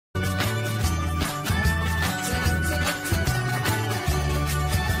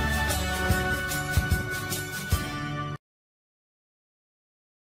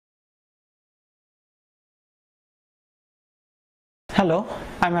Hello,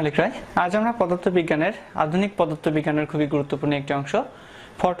 আমি অলিক রায়। আজ আমরা পদার্থবিজ্ঞানের আধুনিক পদার্থবিজ্ঞানের খুবই গুরুত্বপূর্ণ একটি অংশ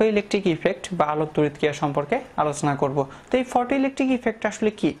ফটো ইলেকট্রিক ইফেক্ট বা আলোক তড়িৎক্রিয়া সম্পর্কে আলোচনা করব। তো এই ফটো ইলেকট্রিক ইফেক্ট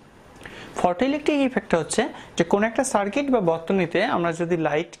আসলে কি? ফটো ইলেকট্রিক ইফেক্ট হচ্ছে যে কোনো একটা সার্কিট বা বর্তনীতে আমরা যদি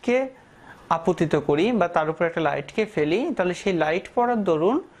লাইটকে আপতিত করি বা তার উপর একটা লাইটকে ফেলি, তাহলে সেই লাইট পড়ার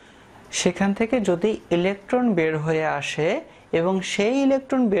দরুন সেখান থেকে যদি ইলেকট্রন বের হয়ে আসে এবং সেই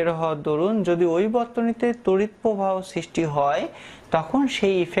ইলেকট্রন বের হওয়ার দরুন যদি ওই বর্তনীতে তড়িৎ প্রবাহ সৃষ্টি হয়, তখন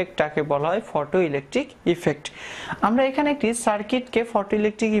সেই ইফেক্টটাকে বলা হয় ফটো ইলেকট্রিক ইফেক্ট। আমরা এখানে একটি সার্কিটকে ফটো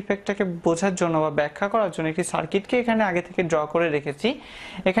ইলেকট্রিক ইফেক্টটাকে বোঝার জন্য বা ব্যাখ্যা করার জন্য একটি সার্কিটকে এখানে আগে থেকে ড্র করে রেখেছি।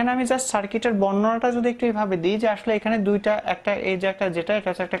 এখানে আমি জাস্ট সার্কিটের বর্ণনাটা যদি একটু এইভাবে দিই যে আসলে এখানে দুইটা, একটা এই যে একটা যেটা এটা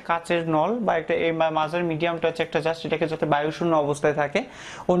হচ্ছে একটা কাচের নল বা একটা এই মাঝের মিডিয়ামটা হচ্ছে একটা জাস্ট এটাকে যাতে বায়ুশূন্য অবস্থায় থাকে,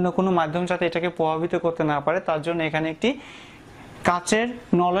 অন্য কোনো মাধ্যম যাতে এটাকে প্রভাবিত করতে না পারে, তার জন্য এখানে একটি কাচের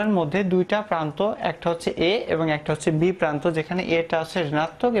নলের মধ্যে দুইটা প্রান্ত, একটা হচ্ছে এ এবং একটা হচ্ছে বি প্রান্ত, যেখানে এটা হচ্ছে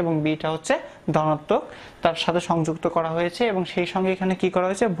ঋণাত্মক এবং বিটা হচ্ছে ধনাত্মক, তার সাথে সংযুক্ত করা হয়েছে। এবং সেই সঙ্গে এখানে কি করা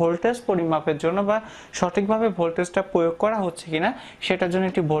হয়েছে, ভোল্টেজ পরিমাপের জন্য বা সঠিকভাবে ভোল্টেজটা প্রয়োগ করা হচ্ছে কিনা সেটার জন্য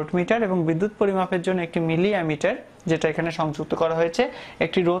একটি ভোল্টমিটার এবং বিদ্যুৎ পরিমাপের জন্য একটি মিলি অ্যামিটার যেটা এখানে সংযুক্ত করা হয়েছে,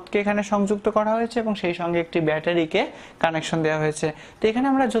 একটি রোধকে এখানে সংযুক্ত করা হয়েছে এবং সেই সঙ্গে একটি ব্যাটারিকে কানেকশন দেওয়া হয়েছে। তো এখানে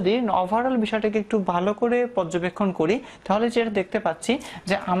আমরা যদি ওভারঅল বিষয়টাকে একটু ভালো করে পর্যবেক্ষণ করি, তাহলে যেটা দেখতে পাচ্ছি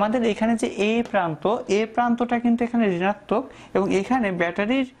যে আমাদের এখানে যে এ প্রান্তটা কিন্তু এখানে ঋণাত্মক এবং এখানে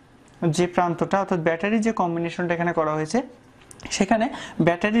ব্যাটারির যে প্রান্তটা অর্থাৎ ব্যাটারির যে কম্বিনেশনটা এখানে করা হয়েছে, সেখানে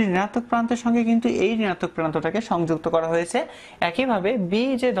ব্যাটারির ঋণাত্মক প্রান্তের সঙ্গে কিন্তু এই ঋণাত্মক প্রান্তটাকে সংযুক্ত করা হয়েছে। একইভাবে বি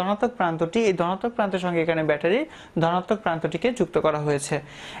যে ধনাত্মক প্রান্তটি, এই ধনাত্মক প্রান্তের সঙ্গে এখানে ব্যাটারির ধনাত্মক প্রান্তটিকে যুক্ত করা হয়েছে।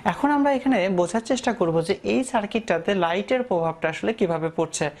 এখন আমরা এখানে বোঝার চেষ্টা করব যে এই সার্কিটটাতে লাইটের প্রভাবটা আসলে কিভাবে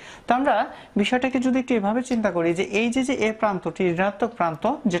পড়ছে। তো আমরা বিষয়টাকে যদি একটু এভাবে চিন্তা করি যে এই যে এ প্রান্তটি ঋণাত্মক প্রান্ত,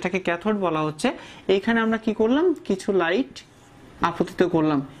 যেটাকে ক্যাথোড বলা হচ্ছে, এইখানে আমরা কি করলাম, কিছু লাইট আপতিত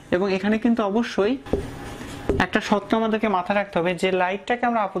করলাম এবং এখানে কিন্তু অবশ্যই একটা সত্য আমাদেরকে মাথায় রাখতে হবে যে লাইটটাকে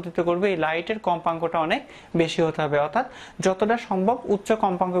আমরা আপতিত করবো, এই লাইটের কম্পাঙ্কটা অনেক বেশি হতে হবে, অর্থাৎ যতটা সম্ভব উচ্চ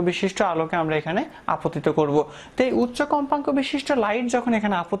কম্পাঙ্ক বিশিষ্ট আলোকে আমরা এখানে আপতিত করব। তো এই উচ্চ কম্পাঙ্ক বিশিষ্ট লাইট যখন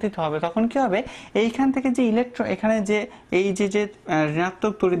এখানে আপতিত হবে, তখন কি হবে, এইখান থেকে যে ইলেকট্রন, এখানে যে এই যে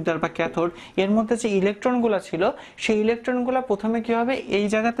ঋণাত্মক তড়িৎদ্বার বা ক্যাথোড, এর মধ্যে যে ইলেকট্রনগুলো ছিল, সেই ইলেকট্রনগুলো প্রথমে কি হবে, এই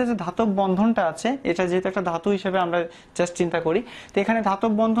জায়গাতে যে ধাতব বন্ধনটা আছে, এটা যেহেতু একটা ধাতু হিসেবে আমরা জাস্ট চিন্তা করি, তো এখানে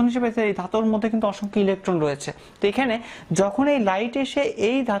ধাতব বন্ধন হিসেবে এই ধাতুর মধ্যে কিন্তু অসংখ্য ইলেকট্রন রয়েছে। তো এখানে যখন এই লাইট এসে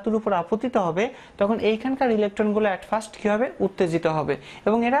এই ধাতুর উপর আপতিত হবে, তখন এইখানকার ইলেকট্রনগুলো এট ফার্স্ট কি হবে, উত্তেজিত হবে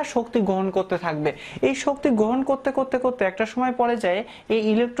এবং এরা শক্তি গ্রহণ করতে থাকবে। এই শক্তি গ্রহণ করতে করতে করতে একটা সময় পরে যায় এই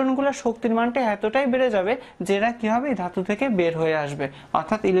ইলেকট্রনগুলোর শক্তির মানটা এতটাই বেড়ে যাবে যে এরা কি হবে, এই ধাতু থেকে বের হয়ে আসবে,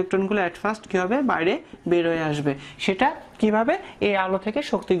 অর্থাৎ ইলেকট্রনগুলো এট ফার্স্ট কি হবে, বাইরে বের হয়ে আসবে। সেটা কিভাবে, এই আলো থেকে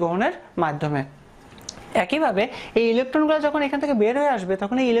শক্তি গ্রহণের মাধ্যমে। একইভাবে এই ইলেকট্রনগুলো যখন এখান থেকে বের হয়ে আসবে,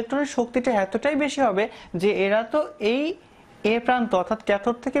 তখন এই ইলেকট্রনের শক্তিটা এতটাই বেশি হবে যে এরা তো এই এ প্রান্ত অর্থাৎ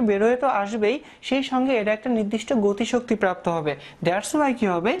ক্যাথোড থেকে বের হয়ে তো আসবেই, সেই সঙ্গে এরা একটা নির্দিষ্ট গতিশক্তি প্রাপ্ত হবে। দ্যাটস ওয়াই কি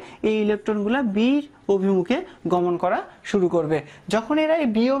হবে, এই ইলেকট্রনগুলো বি অভিমুখে গমন করা শুরু করবে। যখন এরা এই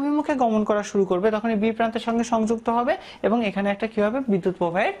বি অভিমুখে গমন করা শুরু করবে, তখন এই বি প্রান্তের সঙ্গে সংযুক্ত হবে এবং এখানে একটা কি হবে, বিদ্যুৎ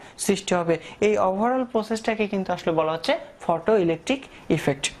প্রবাহের সৃষ্টি হবে। এই ওভারঅল প্রসেসটাকে কিন্তু আসলে বলা হচ্ছে ফটো ইলেকট্রিক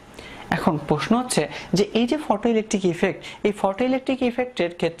ইফেক্ট। এখন প্রশ্ন হচ্ছে যে এই যে ফটো ইলেকট্রিক ইফেক্ট, এই ফটো ইলেকট্রিক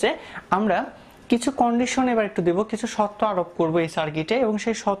ইফেক্টের ক্ষেত্রে আমরা কিছু কন্ডিশন এবার একটু দেব, কিছু শর্ত আরোপ করব এই সার্কিটে, এবং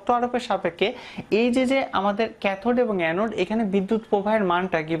সেই শর্ত আরোপের সাপেক্ষে এই যে আমাদের ক্যাথোড এবং অ্যানোড, এখানে বিদ্যুৎ প্রবাহের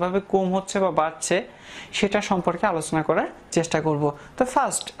মানটা কিভাবে কম হচ্ছে বা বাড়ছে সেটা সম্পর্কে আলোচনা করার চেষ্টা করব। তো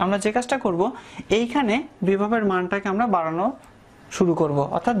ফার্স্ট আমরা যে কাজটা করব, এইখানে বিভবের মানটাকে আমরা বাড়ানো শুরু করব,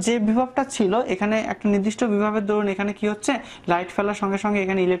 অর্থাৎ যে বিভবটা ছিল এখানে একটা নির্দিষ্ট বিভবের দরুন এখানে কি হচ্ছে, লাইট ফেলার সঙ্গে সঙ্গে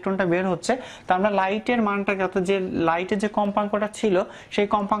এখানে ইলেকট্রনটা বের হচ্ছে। তো আমরা লাইটের মানটাকে, অর্থাৎ যে লাইটের যে কম্পাঙ্কটা ছিল সেই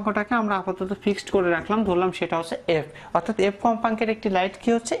কম্পাঙ্কটাকে আমরা আপাতত ফিক্সড করে রাখলাম, ধরলাম সেটা হচ্ছে এফ, অর্থাৎ এফ কম্পাঙ্কের একটি লাইট কি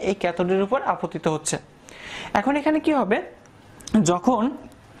হচ্ছে, এই ক্যাথোডের উপর আপতিত হচ্ছে। এখন এখানে কি হবে, যখন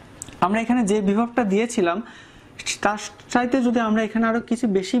আমরা এখানে যে বিভবটা দিয়েছিলাম তার চাইতে যদি আমরা এখানে আরো কিছু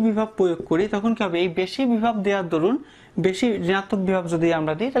বেশি বিভব প্রয়োগ করি, তখন কি হবে, এই বেশি বিভব দেওয়ার দরুন, বেশি ঋণাত্মক বিভব যদি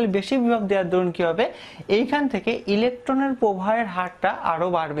আমরা দিই, তাহলে বেশি বিভব দেওয়ার দরুন কি হবে, এইখান থেকে ইলেকট্রনের প্রবাহের হারটা আরো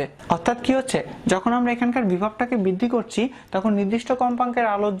বাড়বে। অর্থাৎ কি হচ্ছে, যখন আমরা এখানকার বিভবটাকে বৃদ্ধি করছি, তখন নির্দিষ্ট কম্পাঙ্কের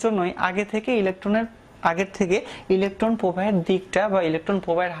আলোর জন্যই আগে থেকে ইলেকট্রনের আগের থেকে ইলেকট্রন প্রবাহের দিকটা বা ইলেকট্রন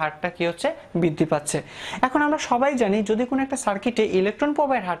প্রবাহের হারটা কি হচ্ছে বৃদ্ধি পাচ্ছে। এখন আমরা সবাই জানি যদি কোনো একটা সার্কিটে ইলেকট্রন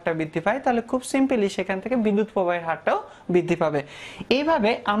প্রবাহের হারটা বৃদ্ধি পায় তাহলে খুব সিম্পলি সেখান থেকে বিদ্যুৎ প্রবাহের হারটাও বৃদ্ধি পাবে।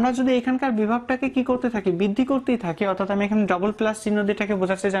 এইভাবে আমরা যদি এখানকার বিভবটাকে কি করতে থাকি, বৃদ্ধি করতেই থাকি, অর্থাৎ আমি এখানে ডবল প্লাস চিহ্ন দিয়ে এটাকে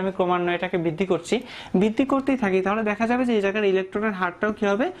বোঝাচ্ছে যে আমি ক্রমান্বয়ে এটাকে বৃদ্ধি করতেই থাকি, তাহলে দেখা যাবে যে এই জায়গার ইলেকট্রনের হারটাও কি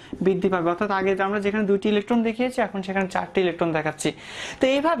হবে বৃদ্ধি পাবে। অর্থাৎ আগে আমরা যেখানে 2টি ইলেকট্রন দেখিয়েছি এখন সেখানে 4টি ইলেকট্রন দেখাচ্ছি। তো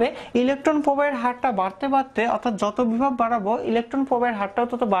এইভাবে ইলেকট্রন প্রবাহের হারটা বাড়তে বাড়তে, অর্থাৎ যত বিভব বাড়াবো ইলেকট্রন প্রবাহের হারটাও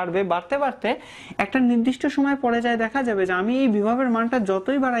তত বাড়বে, বাড়তে বাড়তে একটা নির্দিষ্ট সময় পরে যায় দেখা যাবে যে আমি এই বিভবের মানটা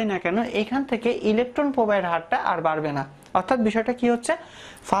যতই বাড়াই না কেন এখান থেকে ইলেকট্রন প্রবাহের হারটা আর বাড়বে না। অর্থাৎ বিষয়টা কি হচ্ছে,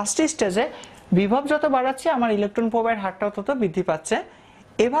 ফার্স্ট স্টেজে বিভব যত বাড়াচ্ছি আমার ইলেকট্রন প্রবাহের হারটাও তত বৃদ্ধি পাচ্ছে।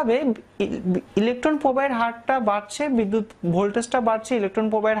 এভাবে ইলেকট্রন প্রবাহের হারটা বাড়ছে, বিদ্যুৎ ভোল্টেজটা বাড়ছে, ইলেকট্রন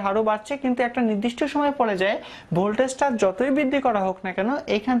প্রবাহের হারও বাড়ছে, কিন্তু একটা নির্দিষ্ট সময় পরে যায় ভোল্টেজটা যতই বৃদ্ধি করা হোক না কেন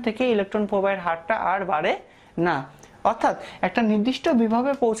এখান থেকে ইলেকট্রন প্রবাহের হারটা আর বাড়ে না। অর্থাৎ একটা নির্দিষ্ট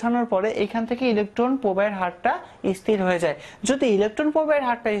বিভবে পৌঁছানোর পরে এখান থেকে ইলেকট্রন প্রবাহের হারটা স্থির হয়ে যায়। যদি ইলেকট্রন প্রবাহের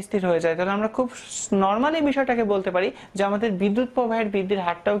হারটা স্থির হয়ে যায় তাহলে আমরা খুব নর্মালি বিষয়টাকে বলতে পারি যে আমাদের বিদ্যুৎ প্রবাহের বৃদ্ধির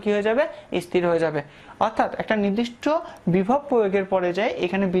হারটাও কি হয়ে যাবে, স্থির হয়ে যাবে। অর্থাৎ একটা নির্দিষ্ট বিভব প্রয়োগের পরে যায়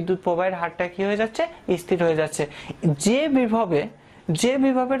এখানে বিদ্যুৎ প্রবাহের হারটা কি হয়ে যাচ্ছে, স্থির হয়ে যাচ্ছে। যে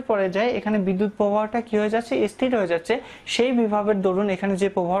বিভবের পরে যায় এখানে বিদ্যুৎ প্রবাহটা কি হয়ে যাচ্ছে, স্থির হয়ে যাচ্ছে, সেই বিভবের দরুন এখানে যে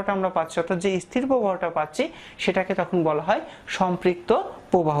প্রবাহটা আমরা পাচ্ছি অর্থাৎ যে স্থির প্রবাহটা পাচ্ছি সেটাকে তখন বলা হয় সম্পৃক্ত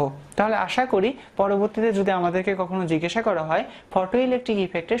প্রবাহ। তাহলে আশা করি পরবর্তীতে যদি আমাদেরকে কখনো জিজ্ঞাসা করা হয় ফটোইলেকট্রিক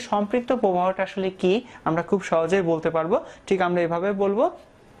ইফেক্টের সম্পৃক্ত প্রবাহটা আসলে কি, আমরা খুব সহজেই বলতে পারবো। ঠিক আমরা এভাবে বলবো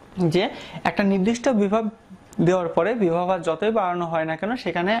যে একটা নির্দিষ্ট বিভব দেওয়ার পরে বিভব আর যতই বাড়ানো হয় না কেন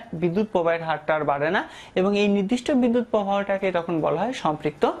সেখানে বিদ্যুৎ প্রবাহের হারটা আর বাড়ে না, এবং এই নির্দিষ্ট বিদ্যুৎ প্রবাহটাকে তখন বলা হয়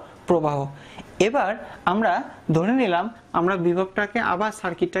সম্পৃক্ত প্রবাহ। এবার আমরা ধরে নিলাম আমরা বিভবটাকে আবার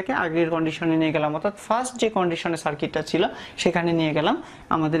সার্কিটটাকে আগের কন্ডিশনে নিয়ে গেলাম, অর্থাৎ ফার্স্ট যে কন্ডিশনে সার্কিটটা ছিল সেখানে নিয়ে গেলাম।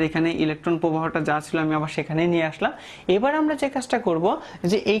 আমাদের এখানে ইলেকট্রন প্রবাহটা যা ছিল আমি আবার সেখানে নিয়ে আসলাম। এবার আমরা যে কাজটা করব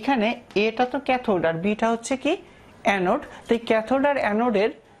যে এইখানে এটা তো ক্যাথোড আর বিটা হচ্ছে কি অ্যানোড, তো এই ক্যাথোড আর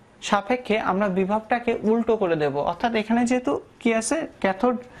অ্যানোডের সাপেক্ষে আমরা বিভবটাকে উল্টো করে দেব। অর্থাৎ এখানে যেহেতু কি আছে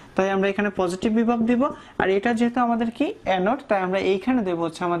ক্যাথোড তাই আমরা এখানে পজিটিভ বিভব দিব, আর এটা যেহেতু আমাদের কি অ্যানোড তাই আমরা এইখানে দেব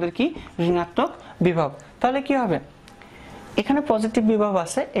হচ্ছে আমাদের কি ঋণাত্মক বিভব। তাহলে কি হবে, এখানে পজিটিভ বিভব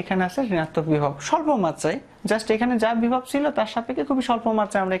আছে, এখানে আছে ঋণাত্মক বিভব স্বল্প মাত্রায়, জাস্ট এখানে যা বিভব ছিল তার সাপেক্ষে খুবই স্বল্প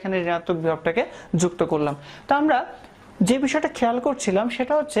মাত্রায় আমরা এখানে ঋণাত্মক বিভবটাকে যুক্ত করলাম। তো আমরা যে বিষয়টা খেয়াল করছিলাম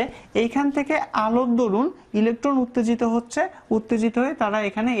সেটা হচ্ছে এইখান থেকে আলোর দরুন ইলেকট্রন উত্তেজিত হয়ে তারা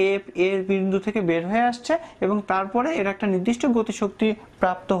এখানে এ বিন্দু থেকে বের হয়ে আসছে এবং তারপরে এর একটা নির্দিষ্ট গতিশক্তি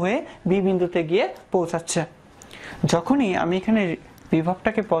প্রাপ্ত হয়ে বি বিন্দুতে গিয়ে পৌঁছাচ্ছে। যখনই আমি এখানে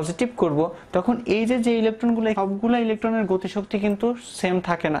বিভবটাকে পজিটিভ করব তখন এই যে ইলেকট্রনগুলো সবগুলো ইলেকট্রনের গতিশক্তি কিন্তু সেম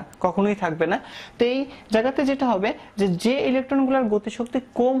থাকে না, কখনোই থাকবে না। তো এই জায়গাতে যেটা হবে যে ইলেকট্রনগুলোর গতিশক্তি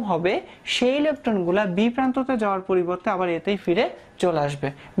কম হবে সেই ইলেকট্রনগুলা বি প্রান্ততে যাওয়ার পরিবর্তে আবার এতেই ফিরে চলে আসবে।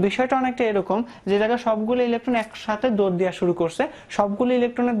 বিষয়টা অনেকটা এরকম যে জায়গায় সবগুলো ইলেকট্রন একসাথে দৌড় দেওয়া শুরু করছে, সবগুলো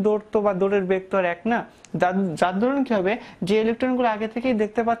ইলেকট্রনের দৌড় তো বা দৌড়ের বেগ তো আর এক না, যার দরুন কি হবে যে ইলেকট্রনগুলো আগে থেকেই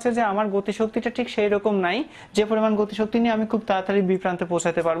দেখতে পাচ্ছে যে আমার গতিশক্তিটা ঠিক সেই রকম নাই, যে পরিমাণ গতিশক্তি নিয়ে আমি খুব তাড়াতাড়ি বি প্রান্তে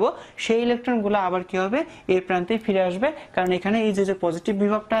পৌঁছাতে পারবো, সেই ইলেকট্রনগুলো আবার কি হবে এ প্রান্তে ফিরে আসবে, কারণ এখানে এই যে পজিটিভ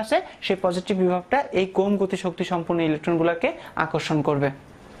বিভবটা আছে সেই পজিটিভ বিভবটা এই কম গতিশক্তি সম্পন্ন ইলেকট্রনগুলোকে আকর্ষণ করবে।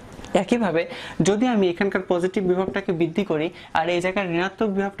 একইভাবে যদি আমি এখানকার পজিটিভ বিভবটাকে বৃদ্ধি করি আর এই জায়গার ঋণাত্মক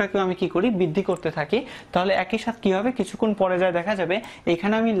বিভবটাকে আমি কি করি বৃদ্ধি করতে থাকি, তাহলে একই সাথে কি হবে কিছুক্ষণ পরে যায় দেখা যাবে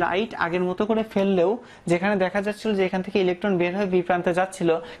এখানে আমি লাইট আগের মতো করে ফেললেও যেখানে দেখা যাচ্ছিল যে এখান থেকে ইলেকট্রন বের হয়ে বি প্রান্তে যাচ্ছিল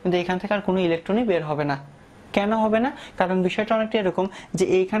কিন্তু এখান থেকে আর কোনো ইলেকট্রনই বের হবে না। কেন হবে না, কারণ বিষয়টা অনেকটা এরকম যে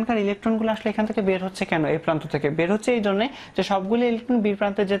এইখানকার ইলেকট্রনগুলো আসলে এখান থেকে বের হচ্ছে কেন, এই প্রান্ত থেকে বের হচ্ছে এই জন্য যে সবগুলো ইলেকট্রন বি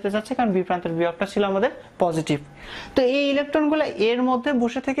প্রান্তে যেতে যাচ্ছে, কারণ বি প্রান্তের বিভবটা ছিল আমাদের পজিটিভ। তো এই ইলেকট্রনগুলো এর মধ্যে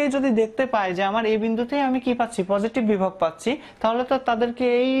বসে থেকেই যদি দেখতে পায় যে আমার এই বিন্দুতেই আমি কি পাচ্ছি পজিটিভ বিভব পাচ্ছি, তাহলে তো তাদেরকে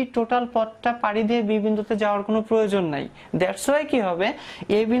এই টোটাল পথটা পাড়ি দিয়ে বি বিন্দুতে যাওয়ার কোনো প্রয়োজন নাই। দ্যাটস ওয়াই কি হবে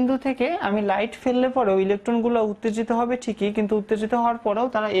এই বিন্দু থেকে আমি লাইট ফেললে পরেও ইলেকট্রনগুলো উত্তেজিত হবে ঠিকই, কিন্তু উত্তেজিত হওয়ার পরেও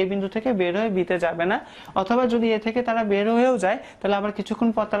তারা এই বিন্দু থেকে বের হয়ে বিতে যাবে না, অথবা যদি এ থেকে তারা বের হয়েও যায় তাহলে আবার কিছুক্ষণ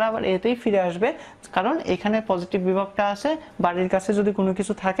পর তারা আবার এতেই ফিরে আসবে, কারণ এখানে পজিটিভ বিভবটা আছে, বাড়ির কাছে যদি কোনো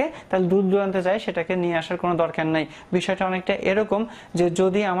কিছু থাকে তাহলে দূর দূরান্তে যায় সেটাকে নিয়ে আসার কোনো দরকার নাই। বিষয়টা অনেকটা এরকম যে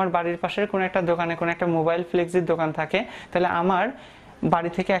যদি আমার বাড়ির পাশের কোনো একটা দোকানে কোনো একটা মোবাইল ফ্লেক্সির দোকান থাকে তাহলে আমার বাড়ি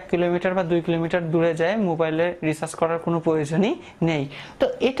থেকে 1 কিলোমিটার বা 2 কিলোমিটার দূরে যায় মোবাইলে রিচার্জ করার কোনো প্রয়োজনই নেই। তো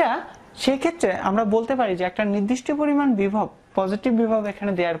এটা সেক্ষেত্রে আমরা বলতে পারি যে একটা নির্দিষ্ট পরিমাণ বিভব পজিটিভ বিভব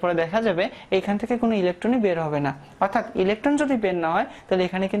এখানে দেওয়ার পরে দেখা যাবে এখান থেকে কোনো ইলেকট্রনই বের হবে না, অর্থাৎ ইলেকট্রন যদি বের না হয় তাহলে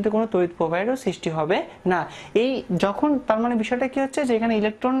এখানে কিন্তু কোনো তড়িৎ প্রবাহেরও সৃষ্টি হবে না। এই যখন তার মানে বিষয়টা কি হচ্ছে যে এখানে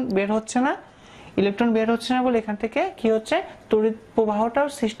ইলেকট্রন বের হচ্ছে না, ইলেকট্রন বের হচ্ছে না বলে এখান থেকে কি হচ্ছে, তড়িৎ প্রবাহটাও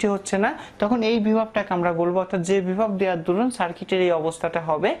সৃষ্টি হচ্ছে না। তখন এই বিভবটাকে আমরা বলবো, অর্থাৎ যে বিভব দেওয়ার দরুন সার্কিটের এই অবস্থাটা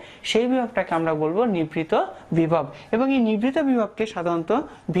হবে, সেই বিভবটাকে আমরা বলবো নিভৃত বিভব। এবং এই নিভৃত বিভবকে সাধারণত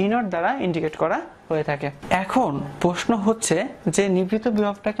V0 দ্বারা ইন্ডিকেট করা হয়ে থাকে। এখন প্রশ্ন হচ্ছে যে নিভৃত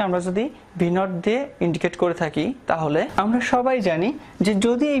বিভবটাকে আমরা যদি V0 দিয়ে ইন্ডিকেট করে থাকি, তাহলে আমরা সবাই জানি যে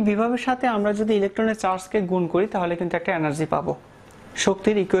যদি এই বিভবের সাথে আমরা যদি ইলেকট্রনের চার্জকে গুণ করি তাহলে কিন্তু একটা এনার্জি পাবো।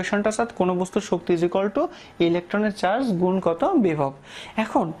 শক্তির ইকুয়েশনটার সাথে কোনো বস্তুর শক্তি ইজ ইকুয়াল টু ইলেকট্রনের চার্জ গুণ কত বিভব।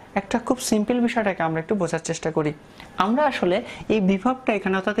 এখন একটা খুব সিম্পল বিষয়টাকে আমরা একটু বোঝার চেষ্টা করি। আমরা আসলে এই বিভবটা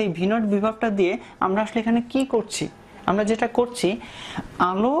এখানে, অর্থাৎ এই V0 বিভবটা দিয়ে আমরা আসলে এখানে কি করছি, আমরা যেটা করছি,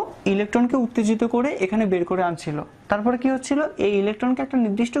 আলো ইলেকট্রনকে উত্তেজিত করে এখানে বের করে আনছিল, তারপরে কি হচ্ছিল, এই ইলেকট্রনকে একটা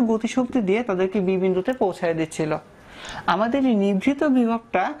নির্দিষ্ট গতিশক্তি দিয়ে তাদেরকে বি বিন্দুতে পৌঁছায় দিচ্ছিল। আমাদের এই নিভৃত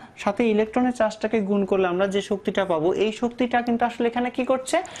বিভবটা সাথে ইলেকট্রনের চার্জটাকে গুণ করলে আমরা যে শক্তিটা পাবো, এই শক্তিটা কিন্তু আসলে এখানে কি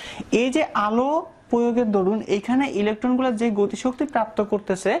করছে, এই যে আলো প্রয়োগের দরুন এখানে ইলেকট্রনগুলো যে গতিশক্তি প্রাপ্ত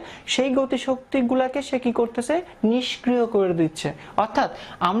করতেছে, সেই গতিশক্তিগুলোকে সে কি করতেছে, নিষ্ক্রিয় করে দিচ্ছে। অর্থাৎ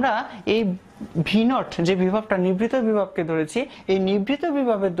আমরা এই V0 যে বিভবটা নিভৃত বিভবকে ধরেছি, এই নিভৃত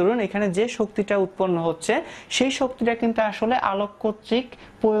বিভবের দরুন এখানে যে শক্তিটা উৎপন্ন হচ্ছে, সেই শক্তিটা কিন্তু আসলে আলোক কর্তৃক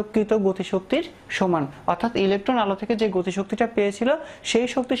প্রয়োগকৃত গতিশক্তির সমান। অর্থাৎ ইলেকট্রন আলো থেকে যে গতিশক্তিটা পেয়েছিল, সেই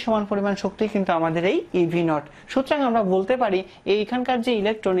শক্তির সমান পরিমাণ শক্তি কিন্তু আমাদের এই V0। সুতরাং আমরা বলতে পারি এইখানকার যে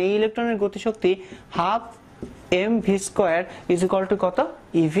ইলেকট্রন, এই ইলেকট্রনের গতিশক্তি half mv² is equal to কত,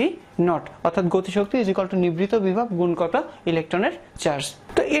 EV0। অর্থাৎ গতিশক্তি ইজ ইকুয়াল টু নিভৃত বিভব গুণ কত, ইলেকট্রনের চার্জ।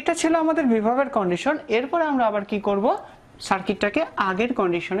 তো এটা ছিল আমাদের বিভবের কন্ডিশন। এরপরে আমরা আবার কি করব, সার্কিটটাকে আগের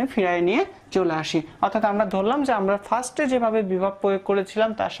কন্ডিশনে ফিরিয়ে নিয়ে চলে আসি। অর্থাৎ আমরা ধরলাম যে আমরা ফার্স্টে যেভাবে বিভব প্রয়োগ করেছিলাম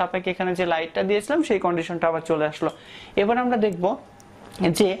তার সাপেক্ষে এখানে যে লাইটটা দিয়েছিলাম সেই কন্ডিশনটা আবার চলে আসলো। এবার আমরা দেখব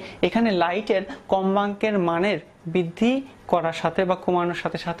যে এখানে লাইটের কম্পাঙ্কের মানের বৃদ্ধি করার সাথে বা কমানোর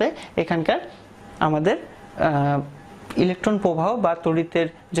সাথে সাথে এখানকার আমাদের ইলেকট্রন প্রবাহ বা তড়িতের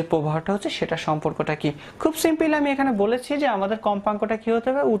যে প্রবাহটা হচ্ছে সেটা সম্পর্কটা কি। খুব সিম্পল, আমি এখানে বলেছি যে আমাদের কম্পাঙ্কটা কি হতে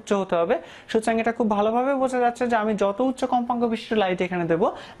হবে, উচ্চ হতে হবে। সুতরাং এটা খুব ভালোভাবে বোঝা যাচ্ছে যে আমি যত উচ্চ কম্পাঙ্ক বিশিষ্ট লাইট এখানে দেব,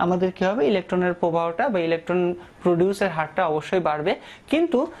 আমাদের কি হবে, ইলেকট্রনের প্রবাহটা বা ইলেকট্রন প্রডিউসের হারটা অবশ্যই বাড়বে।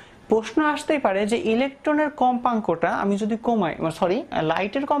 কিন্তু প্রশ্ন আসতেই পারে যে ইলেকট্রনের কম্পাঙ্কটা আমি যদি কমাই,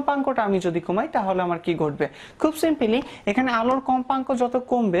 লাইটের কম্পাঙ্কটা আমি যদি কমাই তাহলে আমার কি ঘটবে। খুব সিম্পলি, এখানে আলোর কম্পাঙ্ক যত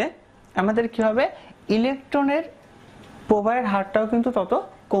কমবে আমাদের কি হবে, ইলেকট্রনের প্রবাহের হারটাও কিন্তু তত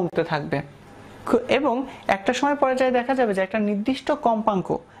কমতে থাকবে। এবং একটা সময় পর্যায়ে দেখা যাবে যে একটা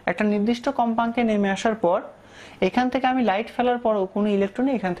নির্দিষ্ট কম্পাঙ্কে নেমে আসার পর এখান থেকে আমি লাইট ফেলার পরও কোনো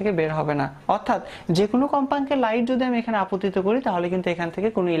ইলেকট্রনই এখান থেকে বের হবে না। অর্থাৎ যে কোনো কম্পাঙ্কের লাইট যদি আমি এখানে আপতিত করি তাহলে কিন্তু এখান থেকে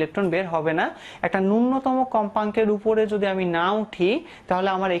কোনো ইলেকট্রন বের হবে না। একটা ন্যূনতম কম্পাঙ্কের উপরে যদি আমি না উঠি তাহলে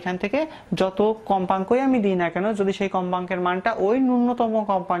আমার এখান থেকে যত কম্পাঙ্কই আমি দিই না কেন, যদি সেই কম্পাঙ্কের মানটা ওই ন্যূনতম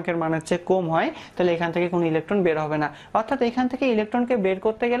কম্পাঙ্কের মানের চেয়ে কম হয় তাহলে এখান থেকে কোনো ইলেকট্রন বের হবে না। অর্থাৎ এখান থেকে ইলেকট্রনকে বের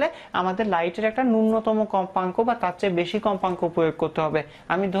করতে গেলে আমাদের লাইটের একটা ন্যূনতম কম্পাঙ্ক বা তার চেয়ে বেশি কম্পাঙ্ক প্রয়োগ করতে হবে।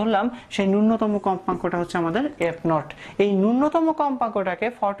 আমি ধরলাম সেই ন্যূনতম কম্পাঙ্কটা হচ্ছে আমাদের F0। এই ন্যূনতম কম্পাঙ্কটাকে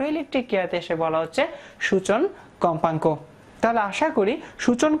ফটোইলেকট্রিক ক্রিয়াতে এসে বলা হচ্ছে সূচন কম্পাঙ্ক। তাহলে আশা করি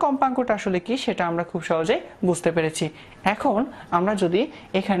সূচন কম্পাঙ্কটা আসলে কি সেটা আমরা খুব সহজেই বুঝতে পেরেছি। এখন আমরা যদি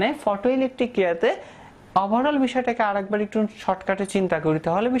এখানে ফটোইলেকট্রিক ক্রিয়াতে ওভারঅল বিষয়টাকে আরেকবার একটু শর্টকাটে চিন্তা করি,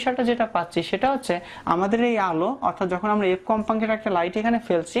 তাহলে বিষয়টা যেটা পাচ্ছি সেটা হচ্ছে আমাদের এই আলো, অর্থাৎ যখন আমরা F কম্পাঙ্কের একটা লাইট এখানে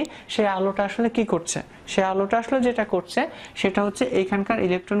ফেলছি, সেই আলোটা আসলে কি করছে, সেই আলোটা আসলে যেটা করছে সেটা হচ্ছে এখানকার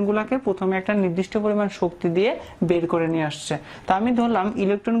ইলেকট্রনগুলোকে প্রথমে একটা নির্দিষ্ট পরিমাণ শক্তি দিয়ে বের করে নিয়ে আসছে। তা আমি ধরলাম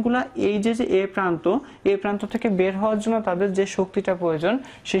ইলেকট্রনগুলো এই যে এ প্রান্ত থেকে বের হওয়ার জন্য তাদের যে শক্তিটা প্রয়োজন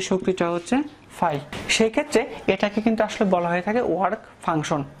সেই শক্তিটা হচ্ছে ফাই। সেক্ষেত্রে এটাকে কিন্তু আসলে বলা হয়ে থাকে ওয়ার্ক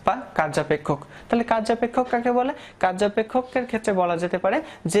ফাংশন বা কার্যাপেক্ষক। তাহলে কার্যাপেক্ষক কাকে বলে? কার্যাপেক্ষকের ক্ষেত্রে বলা যেতে পারে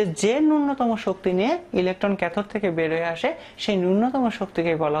যে ন্যূনতম শক্তি নিয়ে ইলেকট্রন ক্যাথোড থেকে বের হয়ে আসে সেই ন্যূনতম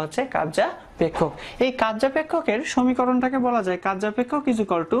শক্তিকে বলা হচ্ছে কার্যাপেক্ষক। এই কার্যাপেক্ষকের সমীকরণটাকে বলা যায় কার্যাপেক্ষক ইজ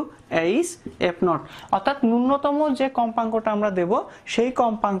ইকুয়াল টু F0। অর্থাৎ ন্যূনতম যে কম্পাঙ্কটা আমরা দেব সেই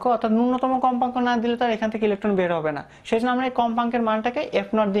কম্পাঙ্ক, অর্থাৎ ন্যূনতম কম্পাঙ্ক না দিলে তার এখান থেকে ইলেকট্রন বের হবে না, সেজন্য আমরা এই কম্পাঙ্কের মানটাকে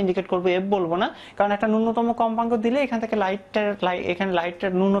F0 দিয়ে ইন্ডিকেট করব, F বলবো না, কারণ একটা ন্যূনতম কম্পাঙ্ক দিলে এখান থেকে এখানে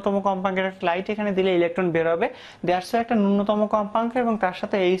লাইটের ন্যূনতম কম্পাঙ্কের একটা লাইট এখানে দিলে ইলেকট্রন বের হবে। দ্যাটস একটা ন্যূনতম কম্পাঙ্ক এবং তার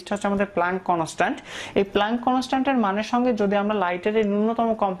সাথে এইচটা হচ্ছে আমাদের প্ল্যাঙ্ক কনস্ট্যান্ট। এই প্ল্যাঙ্ক কনস্ট্যান্টের মানের সঙ্গে যদি আমরা লাইটের এই ন্যূনতম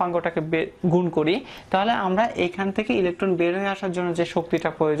কম্পাঙ্কটাকে গুণ করি তাহলে আমরা এখান থেকে ইলেকট্রন বের হয়ে আসার জন্য যে শক্তিটা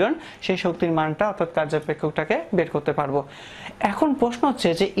প্রয়োজন সেই শক্তির মানটা অর্থাৎ কার্যাপেক্ষকটাকে বের করতে পারবো। এখন প্রশ্ন হচ্ছে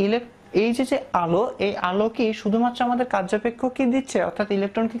যে এই যে আলো, এই আলো কি শুধুমাত্র আমাদের কার্যাপেক্ষ কি দিচ্ছে, অর্থাৎ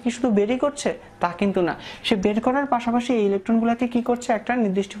ইলেকট্রনকে কি শুধু বেরই করছে, তা কিন্তু না। সে বের করার পাশাপাশি এই ইলেকট্রনগুলোকে কি করছে, একটা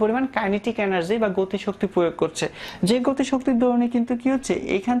নির্দিষ্ট পরিমাণ কাইনেটিক এনার্জি বা গতিশক্তি প্রয়োগ করছে। যে গতিশক্তির দরুনে কিন্তু কি হচ্ছে,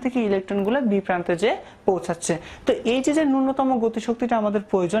 এখান থেকে ইলেকট্রনগুলো বি প্রান্তে যে পৌঁছাচ্ছে। তো এই যে ন্যূনতম গতিশক্তিটা আমাদের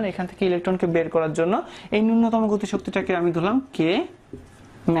প্রয়োজন এখান থেকে ইলেকট্রনকে বের করার জন্য, এই ন্যূনতম গতিশক্তিটাকে আমি ধরলাম কে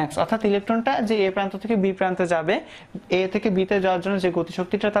ম্যাক্স। অর্থাৎ ইলেকট্রনটা যে এ প্রান্ত থেকে বি প্রান্তে যাবে, এ থেকে বি তে যাওয়ার জন্য যে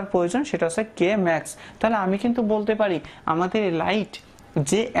গতিশক্তিটা তার প্রয়োজন সেটা হচ্ছে কে ম্যাক্স। তাহলে আমি কিন্তু বলতে পারি আমাদের লাইট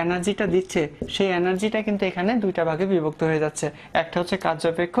যে এনার্জিটা দিচ্ছে সেই এনার্জিটা কিন্তু এখানে দুইটা ভাগে বিভক্ত হয়ে যাচ্ছে। একটা হচ্ছে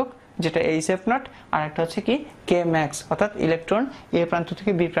কার্যাপেক্ষক যেটা H0 আর একটা হচ্ছে কি কে ম্যাক্স, অর্থাৎ ইলেকট্রন এ প্রান্ত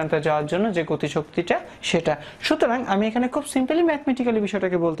থেকে বি প্রান্তে যাওয়ার জন্য যে গতিশক্তিটা সেটা। সুতরাং আমি এখানে খুব সিম্পলি ম্যাথমেটিক্যালি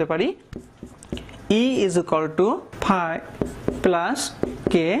বিষয়টাকে বলতে পারি E is equal to phi plus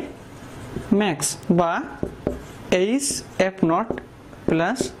k max বা H0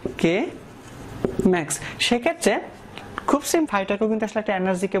 plus k max। সেক্ষেত্রে খুব ফাইটাকেও কিন্তু আসলে একটা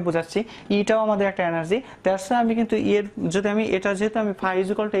এনার্জিকে বোঝাচ্ছি, ইটাও আমাদের একটা এনার্জি। দ্যাটস আমি কিন্তু এর যদি আমি এটা যেহেতু আমি phi is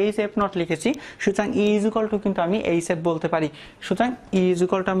equal to H0 লিখেছি, সুতরাং E is equal to কিন্তু আমি Hf বলতে পারি। সুতরাং E is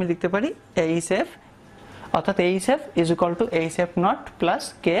equal to আমি লিখতে পারি Hf, অর্থাৎ Hf is equal to H0 plus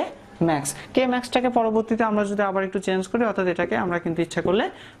k max. কে ম্যাক্সটাকে পরবর্তীতে আমরা যদি আবার একটু চেঞ্জ করি, অর্থাৎ এটাকে আমরা কিন্তু ইচ্ছা করলে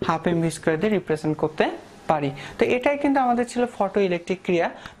হাফ এম ভি স্কয়ার দিয়ে রিপ্রেজেন্ট করতে পারি। তো এটাই কিন্তু আমাদের ছিল ফটো ইলেকট্রিক ক্রিয়া।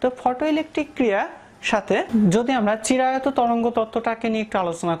 তো ফটো ইলেকট্রিক ক্রিয়া সাথে যদি আমরা চিরায়ত তরঙ্গ তত্ত্বটাকে নিয়ে একটু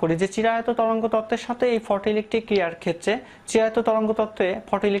আলোচনা করি, যে চিরায়ত তরঙ্গ তত্ত্বের সাথে এই ফটো ইলেকট্রিক ক্রিয়ার ক্ষেত্রে চিরায়ত তরঙ্গ তত্ত্বে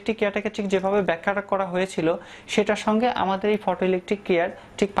ফটো ইলেকট্রিক ক্রিয়াটাকে ঠিক যেভাবে ব্যাখ্যা করা হয়েছিল সেটার সঙ্গে আমাদের এই ফটো ইলেকট্রিক ক্রিয়ার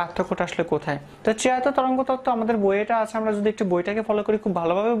ঠিক পার্থক্যটা আসলে কোথায়। তো চিরায়ত তরঙ্গ তত্ত্ব আমাদের বইটা আছে, আমরা যদি একটু বইটাকে ফলো করি খুব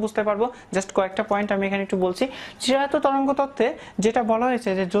ভালোভাবে বুঝতে পারবো। জাস্ট কয়েকটা পয়েন্ট আমি এখানে একটু বলছি। চিরায়ত তরঙ্গ তত্ত্বে যেটা বলা হয়েছে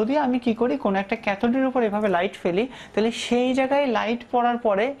যে যদি আমি কি করি কোনো একটা ক্যাথোডের উপর এভাবে লাইট ফেলি, তাহলে সেই জায়গায় লাইট পড়ার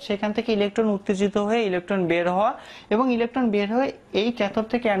পরে সেখান থেকে ইলেকট্রন উত্তেজিত হয়ে ইলেকট্রন বের হওয়া এবং ইলেকট্রন বের হয়ে এই ক্যাথোড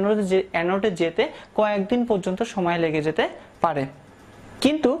থেকে অ্যানোডে যেতে কয়েকদিন পর্যন্ত সময় লেগে যেতে পারে।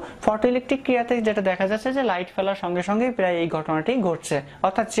 কিন্তু ফটো ইলেকট্রিক ক্রিয়াতে যেটা দেখা যাচ্ছে যে লাইট ফেলার সঙ্গে সঙ্গে প্রায় এই ঘটনাটি ঘটছে।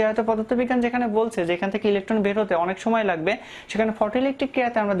 অর্থাৎ চিরায়ত পদার্থবিজ্ঞান যেখানে বলছে যে এখান থেকে ইলেকট্রন বের হতে অনেক সময় লাগবে, সেখানে ফটো ইলেকট্রিক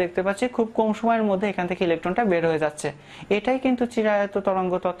ক্রিয়াতে আমরা দেখতে পাচ্ছি খুব কম সময়ের মধ্যে এখান থেকে ইলেকট্রনটা বের হয়ে যাচ্ছে। এটাই কিন্তু চিরায়ত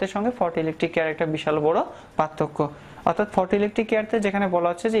তরঙ্গ তত্ত্বের সঙ্গে ফটো ইলেকট্রিক ক্রিয়ার একটা বিশাল বড় পার্থক্য। অর্থাৎ ফটো ইলেকট্রিক ক্রিয়াতে যেখানে বলা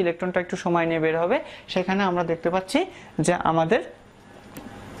হচ্ছে যে ইলেকট্রনটা একটু সময় নিয়ে বের হবে, সেখানে আমরা দেখতে পাচ্ছি যে আমাদের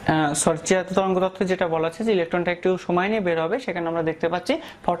চিরায়ত তরঙ্গ তত্ত্বে যেটা বলা আছে যে ইলেকট্রনটা একটু সময় নিয়ে বের হবে, সেখানে আমরা দেখতে পাচ্ছি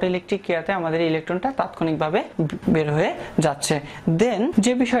ফটো ইলেকট্রিক ক্রিয়াতে আমাদের ইলেকট্রনটা তাৎক্ষণিকভাবে বের হয়ে যাচ্ছে। দেন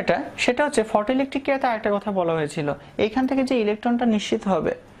যে বিষয়টা সেটা হচ্ছে ফটো ইলেকট্রিক ক্রিয়াতে আরেকটা কথা বলা হয়েছিল, এইখান থেকে যে ইলেকট্রনটা নিশ্চিত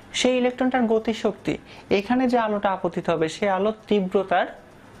হবে সেই ইলেকট্রনটার গতিশক্তি এখানে যে আলোটা আপতিত হবে সেই আলোর তীব্রতার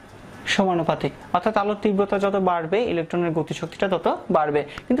সমানুপাতিক। অর্থাৎ আলোর তীব্রতা যত বাড়বে ইলেকট্রনের গতিশক্তিটা তত বাড়বে।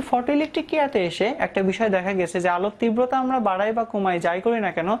 কিন্তু ফটো ইলেকট্রিক ক্রিয়াতে এসে একটা বিষয় দেখা গেছে যে আলোর তীব্রতা আমরা বাড়াই বা কমাই যাই করি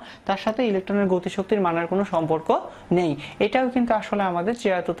না কেন, তার সাথে ইলেকট্রনের গতিশক্তির মানের কোনো সম্পর্ক নেই। এটাও কিন্তু আসলে আমাদের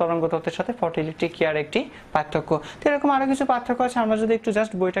চিরায়ত তরঙ্গ তত্ত্বের সাথে ফটো ইলেকট্রিক ক্রিয়ার একটি পার্থক্য। তো এরকম আরো কিছু পার্থক্য আছে, আমরা যদি একটু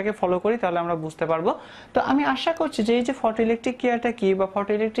জাস্ট বইটাকে ফলো করি তাহলে আমরা বুঝতে পারবো। তো আমি আশা করছি যে এই যে ফটো ইলেকট্রিক ক্রিয়াটা কি বা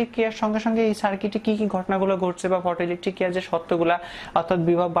ফটো ইলেকট্রিক ক্রিয়ার সঙ্গে সঙ্গে এই সার্কিটে কি কি ঘটনাগুলো ঘটছে বা ফটো ইলেকট্রিক ক্রিয়ার যে সত্যগুলা, অর্থাৎ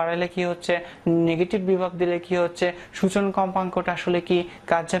বিভব বাড়াইলে কি হচ্ছে, নেগেটিভ বিভব দিলে কি হচ্ছে, সূচন কম্পাঙ্কটা আসলে কি,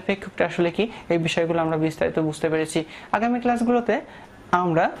 কার্যাপেক্ষকটা আসলে কি, এই বিষয়গুলো আমরা বিস্তারিত বুঝতে পেরেছি। আগামী ক্লাসগুলোতে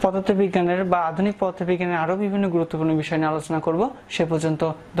আমরা পদার্থবিজ্ঞানের বা আধুনিক পদার্থবিজ্ঞানের আরো বিভিন্ন গুরুত্বপূর্ণ বিষয় নিয়ে আলোচনা করব। সে পর্যন্ত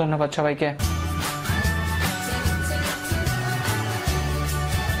ধন্যবাদ সবাইকে।